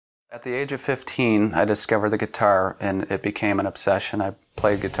At the age of 15, I discovered the guitar, and it became an obsession. I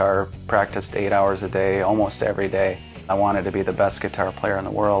played guitar, practiced 8 hours a day, almost every day. I wanted to be the best guitar player in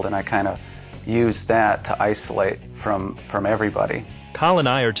the world, and I kind of used that to isolate from everybody. Colin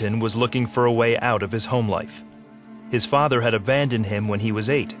Ireton was looking for a way out of his home life. His father had abandoned him when he was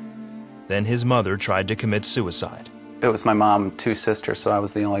 8. Then his mother tried to commit suicide. It was my mom and 2 sisters, so I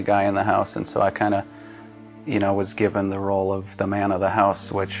was the only guy in the house, and so I kind of, was given the role of the man of the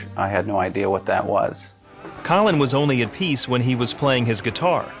house, which I had no idea what that was. Colin was only at peace when he was playing his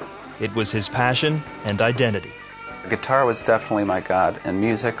guitar. It was his passion and identity. Guitar was definitely my God, and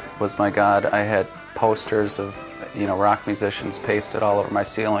music was my God. I had posters of, rock musicians pasted all over my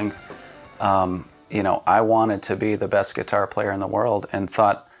ceiling. I wanted to be the best guitar player in the world and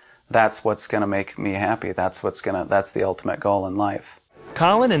thought that's what's going to make me happy. That's the ultimate goal in life.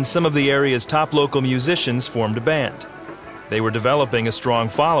 Colin and some of the area's top local musicians formed a band. They were developing a strong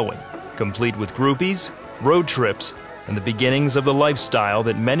following, complete with groupies, road trips, and the beginnings of the lifestyle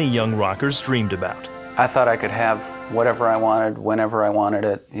that many young rockers dreamed about. I thought I could have whatever I wanted, whenever I wanted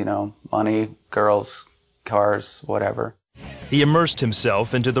it, money, girls, cars, whatever. He immersed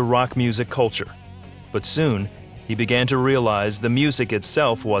himself into the rock music culture. But soon, he began to realize the music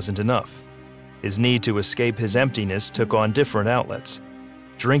itself wasn't enough. His need to escape his emptiness took on different outlets.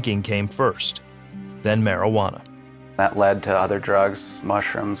 Drinking came first, then marijuana. That led to other drugs,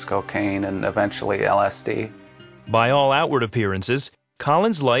 mushrooms, cocaine, and eventually LSD. By all outward appearances,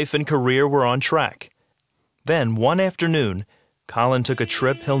 Colin's life and career were on track. Then, one afternoon, Colin took a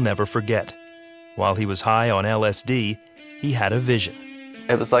trip he'll never forget. While he was high on LSD, he had a vision.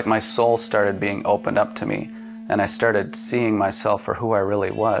 It was like my soul started being opened up to me, and I started seeing myself for who I really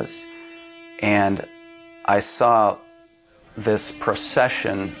was. And I saw this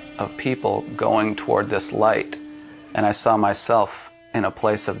procession of people going toward this light, and I saw myself in a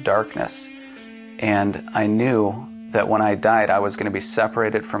place of darkness. And I knew that when I died, I was going to be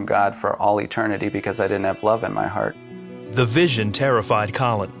separated from God for all eternity because I didn't have love in my heart. The vision terrified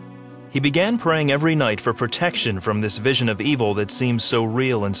Colin. He began praying every night for protection from this vision of evil that seemed so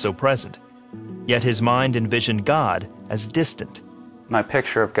real and so present. Yet his mind envisioned God as distant. My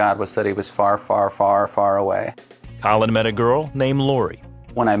picture of God was that he was far, far, far, far away. Colin met a girl named Lori.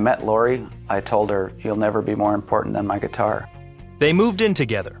 When I met Lori, I told her, "You'll never be more important than my guitar." They moved in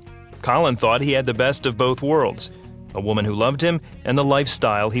together. Colin thought he had the best of both worlds, a woman who loved him and the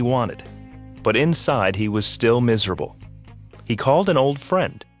lifestyle he wanted. But inside, he was still miserable. He called an old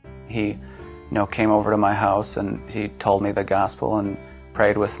friend. He, came over to my house and he told me the gospel and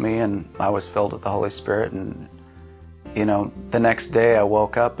prayed with me, and I was filled with the Holy Spirit. And, the next day I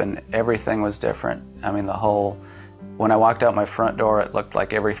woke up and everything was different. When I walked out my front door, it looked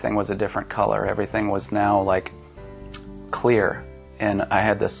like everything was a different color. Everything was now like clear. And I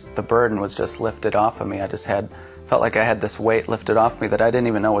had the burden was just lifted off of me. Felt like I had this weight lifted off me that I didn't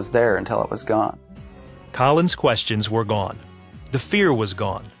even know was there until it was gone. Colin's questions were gone. The fear was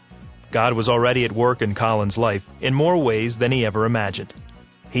gone. God was already at work in Colin's life in more ways than he ever imagined.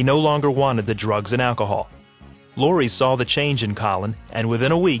 He no longer wanted the drugs and alcohol. Lori saw the change in Colin, and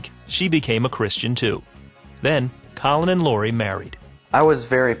within a week, she became a Christian too. Then, Colin and Lori married. I was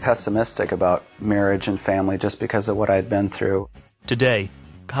very pessimistic about marriage and family just because of what I had been through. Today,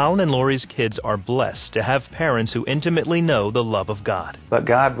 Colin and Lori's kids are blessed to have parents who intimately know the love of God. But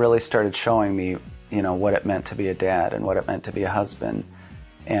God really started showing me, what it meant to be a dad and what it meant to be a husband,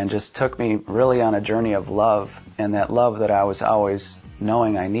 and just took me really on a journey of love, and that love that I was always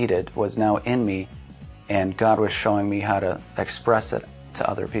knowing I needed was now in me, and God was showing me how to express it to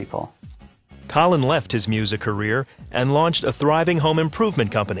other people. Colin left his music career and launched a thriving home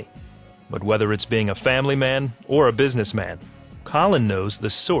improvement company. But whether it's being a family man or a businessman, Colin knows the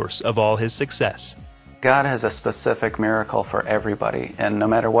source of all his success. God has a specific miracle for everybody, and no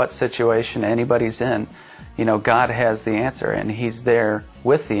matter what situation anybody's in, God has the answer, and He's there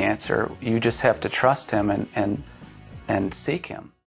with the answer. You just have to trust Him and seek Him.